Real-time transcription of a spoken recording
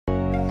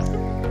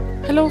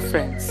Hello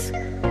friends,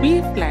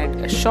 we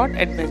planned a short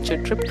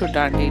adventure trip to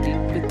Dandeli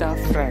with our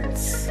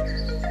friends.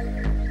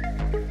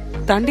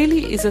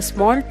 Dandeli is a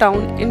small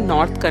town in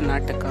North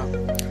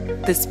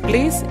Karnataka. This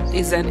place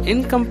is an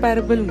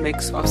incomparable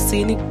mix of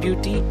scenic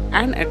beauty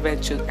and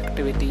adventure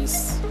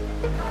activities.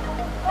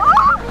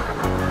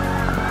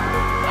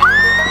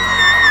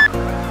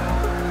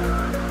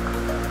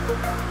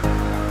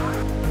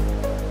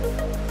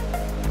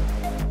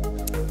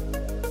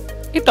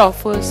 It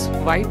offers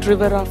white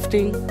river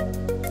rafting,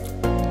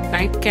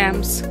 night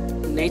camps,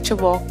 nature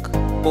walk,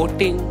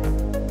 boating,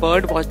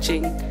 bird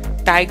watching,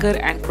 tiger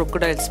and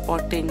crocodile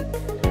spotting,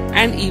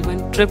 and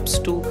even trips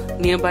to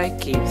nearby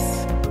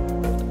caves.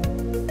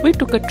 We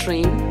took a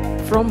train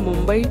from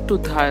Mumbai to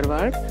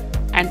Dharwad,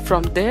 and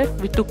from there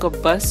we took a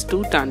bus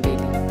to Dandeli.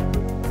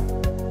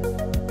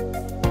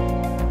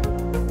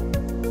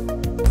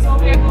 So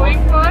we are going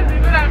for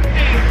river rafting.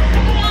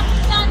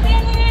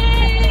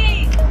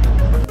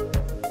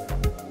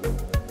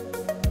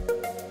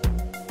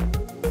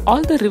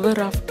 All the river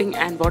rafting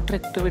and water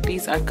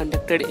activities are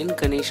conducted in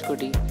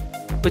Ganeshgudi,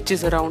 which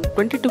is around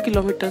 22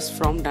 kilometers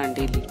from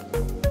Dandeli.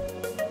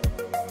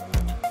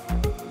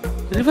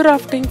 River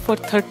rafting for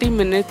 30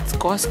 minutes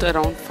cost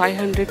around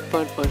 500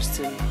 per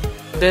person.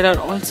 There are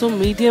also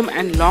medium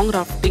and long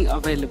rafting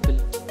available.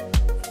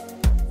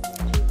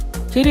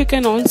 Here you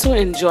can also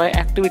enjoy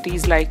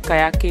activities like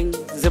kayaking,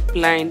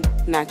 zipline,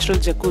 natural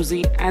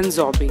jacuzzi and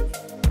zobbing.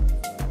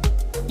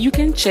 You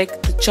can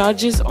check the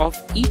charges of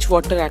each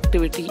water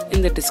activity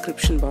in the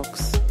description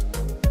box.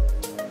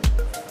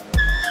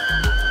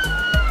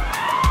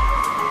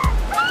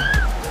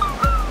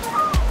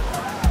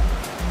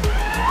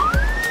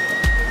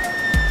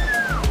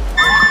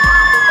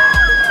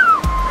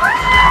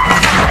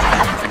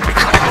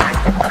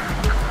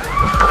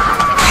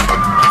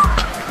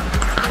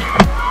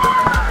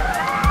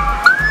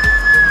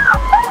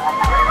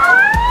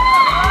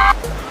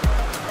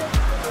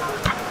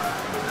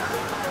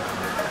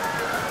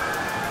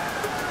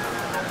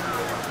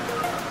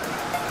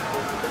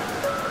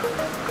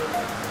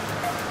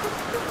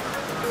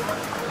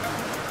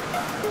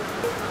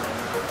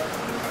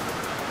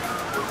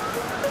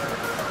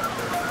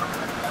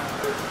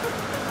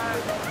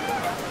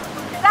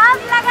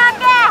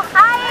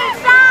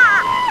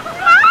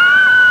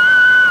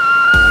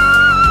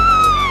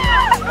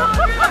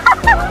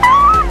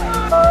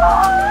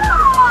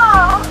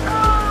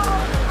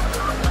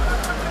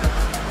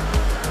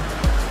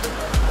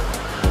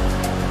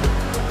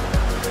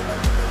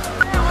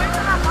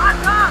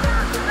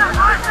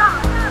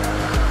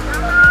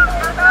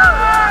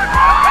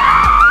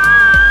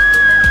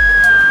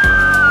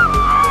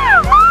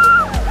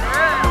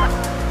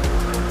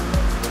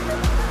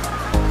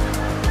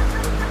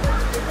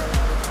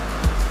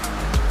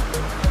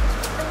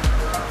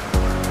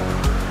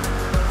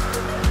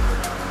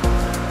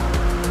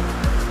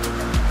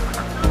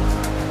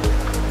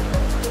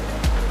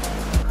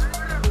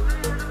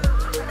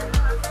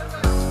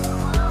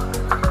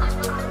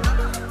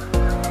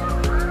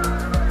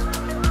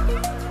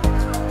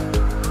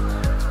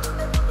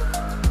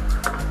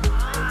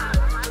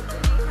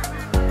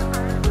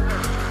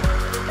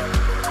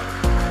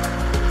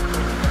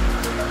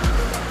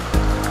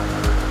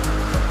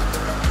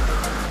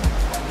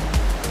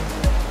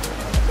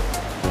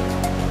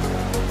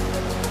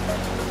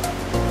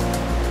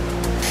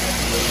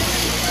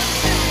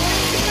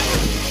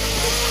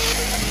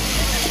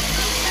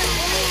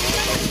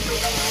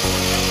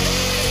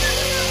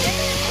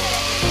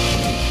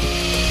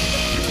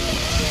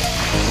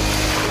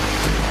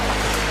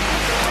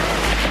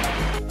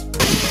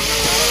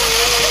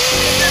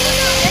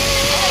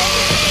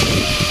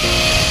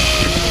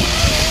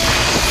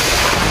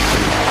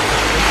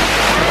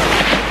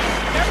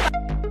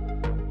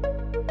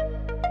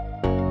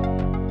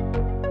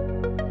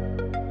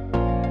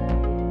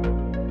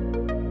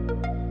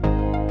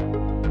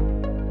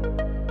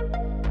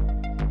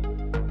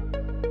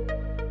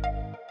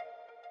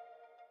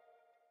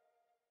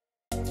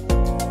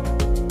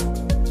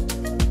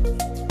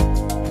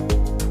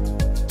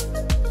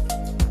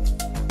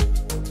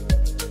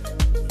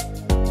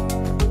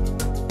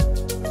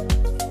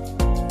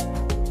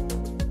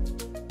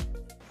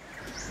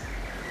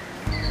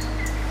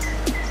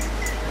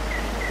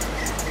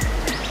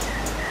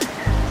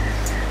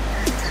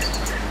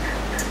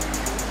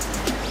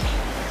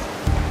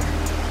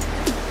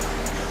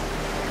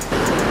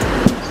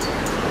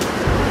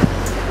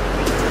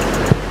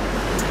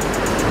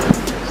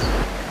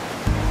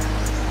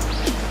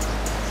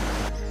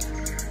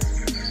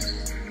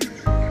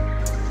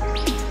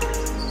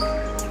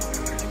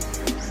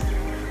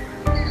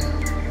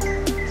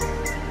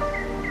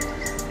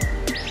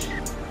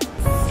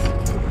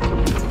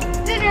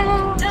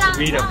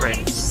 Meet our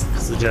friends,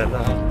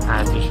 Sujata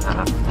and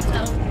Ishana.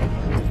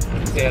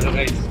 Say hello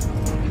guys.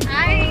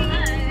 Hi.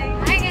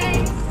 Hi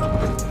guys. So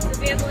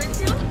we are going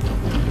to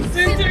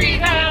Sensory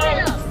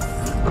House.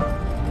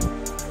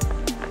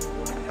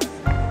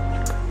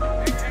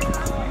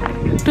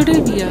 Today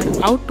we are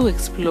out to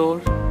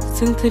explore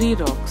Synthery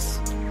Rocks.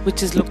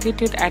 which is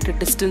located at a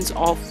distance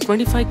of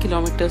 25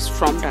 kilometers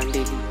from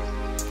Dandeli.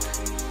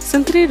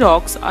 Sintri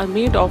rocks are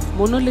made of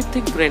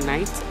monolithic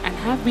granites and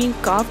have been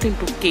carved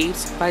into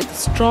caves by the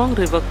strong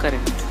river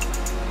current.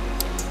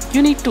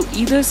 You need to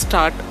either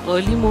start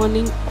early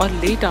morning or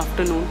late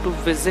afternoon to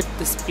visit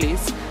this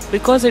place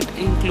because it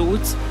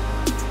includes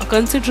a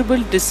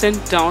considerable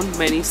descent down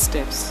many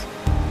steps.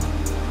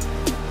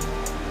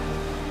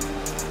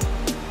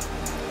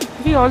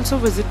 We also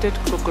visited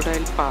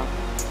Crocodile Park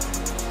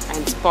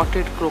and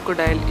spotted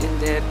crocodile in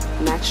their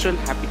natural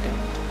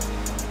habitat.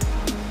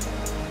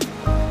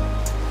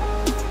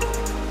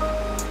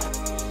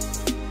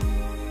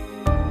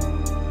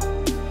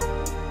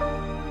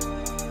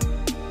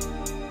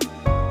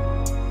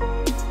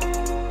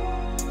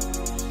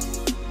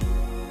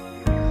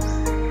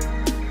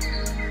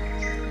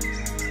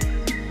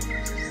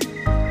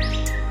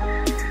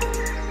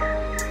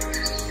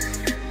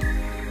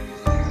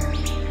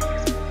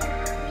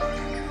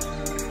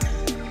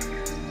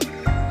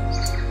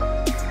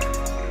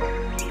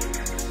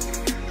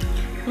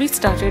 We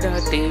started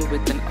our day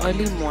with an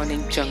early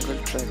morning jungle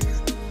trek.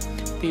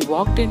 We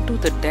walked into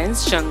the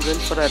dense jungle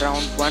for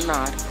around 1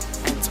 hour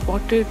and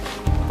spotted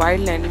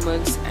wild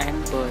animals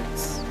and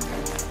birds.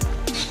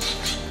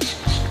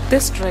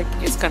 This trek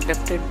is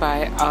conducted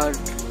by our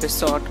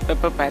resort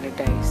Pepper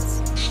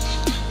Paradise.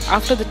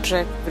 After the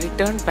trek, we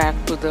returned back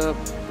to the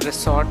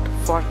resort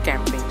for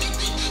camping.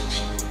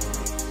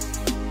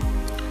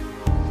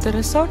 The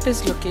resort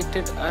is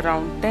located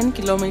around 10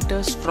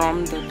 kilometers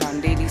from the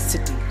Dandeli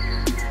city.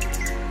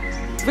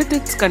 With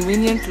its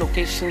convenient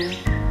location,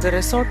 the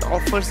resort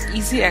offers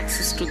easy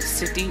access to the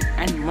city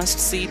and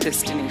must-see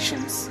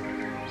destinations.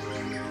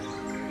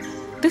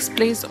 This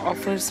place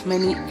offers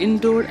many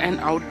indoor and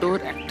outdoor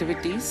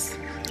activities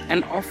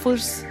and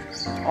offers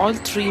all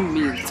 3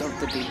 meals of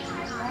the day.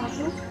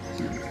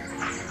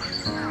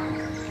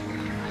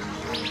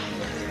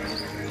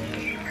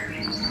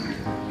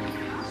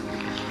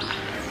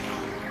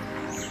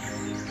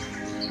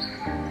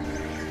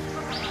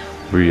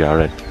 We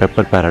are at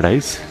Pepper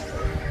Paradise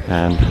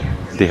and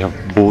they have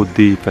both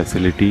the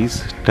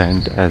facilities,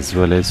 tent as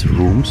well as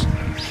rooms.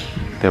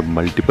 They have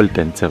multiple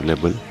tents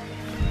available.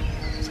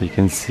 So you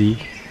can see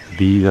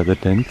these are the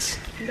tents.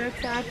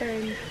 That's our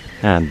tent.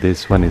 And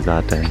this one is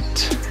our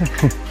tent.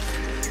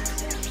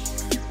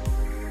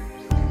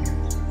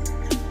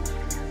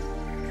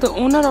 The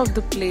owner of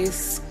the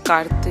place,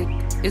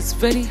 Karthik, is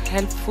very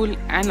helpful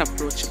and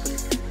approachable.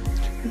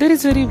 There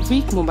is very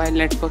weak mobile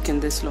network in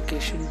this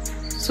location,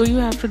 so you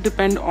have to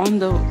depend on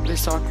the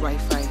resort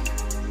Wi-Fi.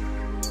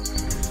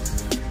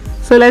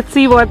 So let's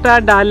see what our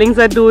darlings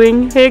are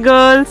doing. Hey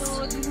girls!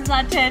 So this is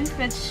our tent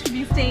which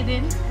we stayed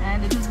in,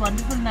 and it was a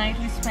wonderful night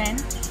we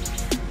spent.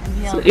 And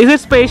we So is it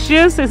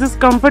spacious? Is it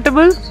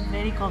comfortable? It's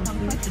very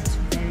comfortable. It's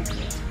very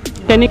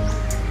good. Can you?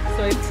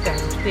 So it's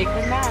time to take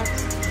a nap.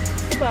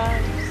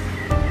 Bye.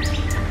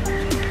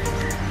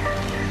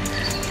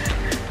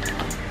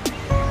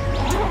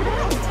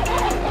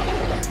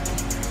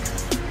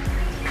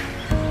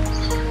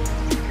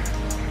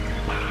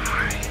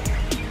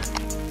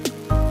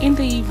 In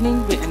the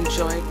evening, we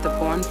enjoyed the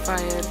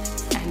bonfire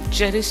and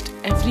cherished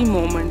every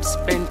moment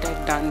spent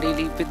at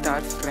Dandeli with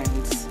our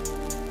friends.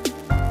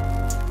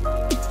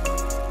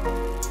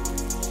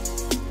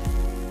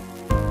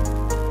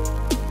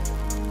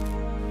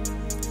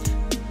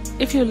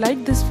 If you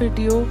like this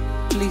video,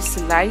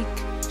 please like,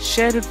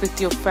 share it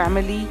with your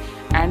family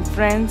and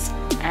friends,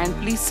 and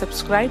please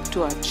subscribe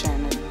to our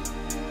channel.